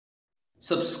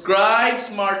Subscribe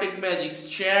Smartech Magic's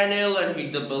channel and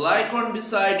hit the bell icon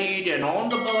beside it, and on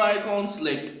the bell icon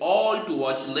select all to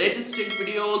watch latest tech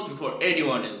videos before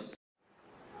anyone else.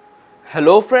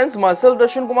 Hello friends, myself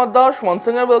Darshan Kumar Das. Once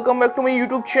again welcome back to my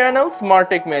YouTube channel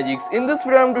Smartech Magics. In this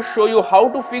video I am to show you how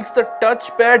to fix the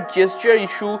TouchPad Gesture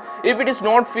issue if it is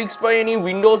not fixed by any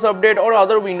Windows update or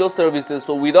other Windows services.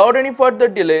 So without any further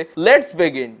delay, let's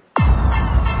begin.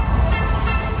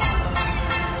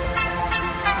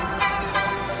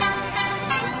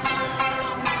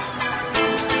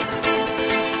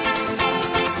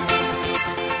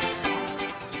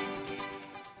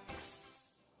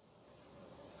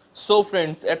 So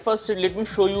friends, at first let me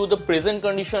show you the present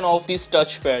condition of this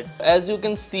touchpad. As you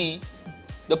can see,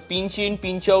 the pinch in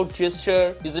pinch out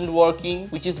gesture isn't working,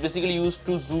 which is basically used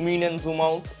to zoom in and zoom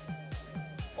out.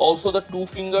 Also the two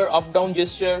finger up down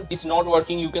gesture is not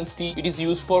working. You can see it is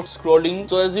used for scrolling.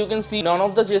 So as you can see, none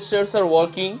of the gestures are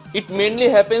working. It mainly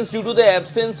happens due to the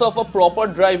absence of a proper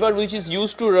driver which is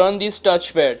used to run this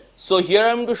touchpad. So here I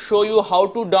am to show you how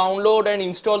to download and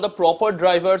install the proper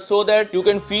driver so that you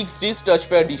can fix this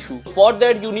touchpad issue. For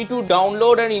that you need to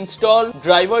download and install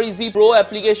Driver Easy Pro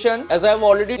application, as I have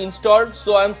already installed.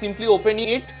 So I am simply opening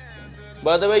it.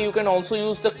 By the way, you can also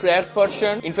use the cracked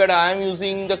version. In fact, I am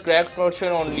using the cracked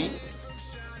version only.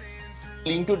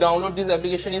 Link to download this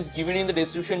application is given in the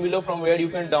description below, from where you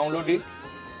can download it.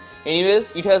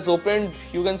 Anyways, it has opened,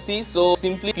 you can see. So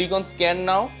simply click on scan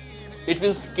now. It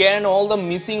will scan all the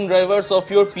missing drivers of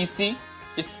your PC.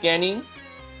 It's scanning.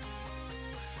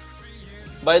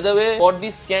 By the way, for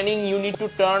this scanning you need to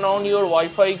turn on your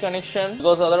Wi-Fi connection,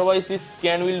 because otherwise this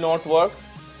scan will not work.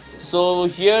 So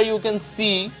here you can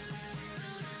see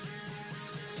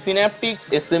Synaptics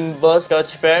SM Bus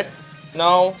touchpad.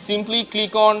 Now simply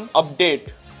click on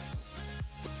update.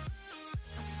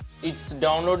 It's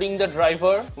downloading the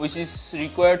driver which is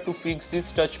required to fix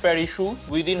this touchpad issue.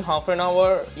 Within half an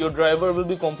hour your driver will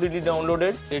be completely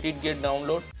downloaded. Let it get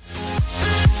download.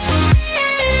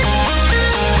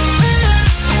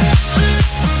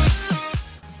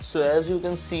 So as you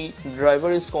can see,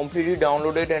 driver is completely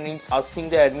downloaded and it's asking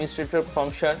the administrator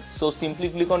function. So simply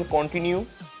click on continue.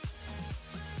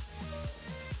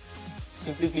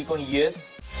 Simply click on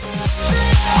yes.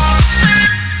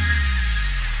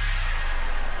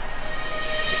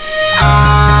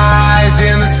 Eyes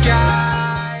in the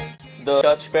sky. The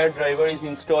touchpad driver is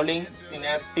installing.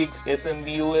 Synaptics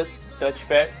SMBUS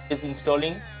touchpad is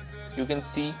installing. You can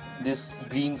see this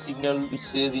green signal which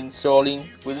says installing.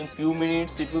 Within few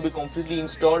minutes it will be completely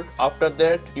installed. After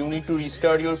that you need to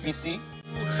restart your PC.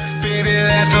 Baby,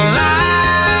 let the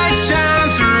light shine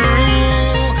through.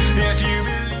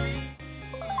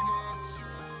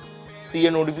 If you see,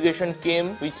 a notification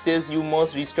came which says you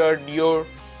must restart your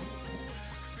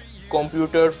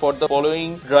computer for the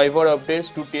following driver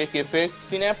updates to take effect.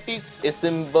 Synaptics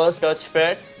SM Bus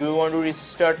touchpad. Do you want to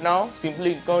restart now?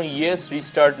 Simply click on yes,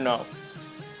 restart now.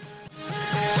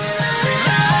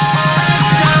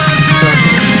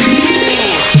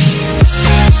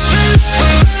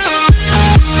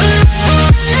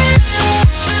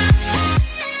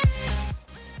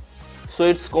 So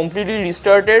it's completely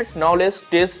restarted. Now let's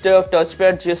test the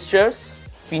touchpad gestures.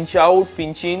 Pinch out,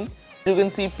 pinch in. You can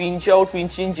see pinch out,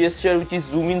 pinch in gesture, which is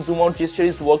zoom in, zoom out gesture,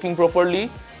 is working properly.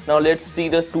 Now let's see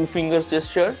the two fingers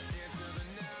gesture.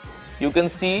 You can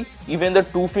see even the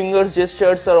two fingers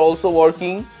gestures are also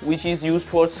working, which is used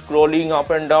for scrolling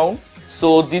up and down.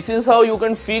 So this is how you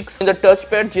can fix the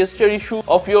touchpad gesture issue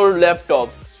of your laptop.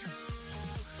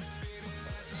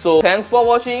 So thanks for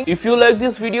watching. If you like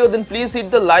this video, then please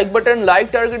hit the like button.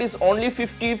 Like target is only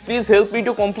 50. Please help me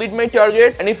to complete my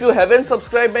target. And if you haven't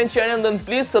subscribed my channel, then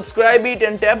please subscribe it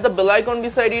and tap the bell icon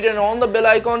beside it, and on the bell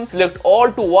icon select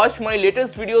all to watch my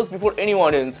latest videos before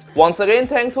anyone else. Once again,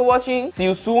 thanks for watching. See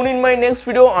you soon in my next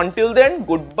video. Until then,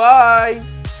 goodbye.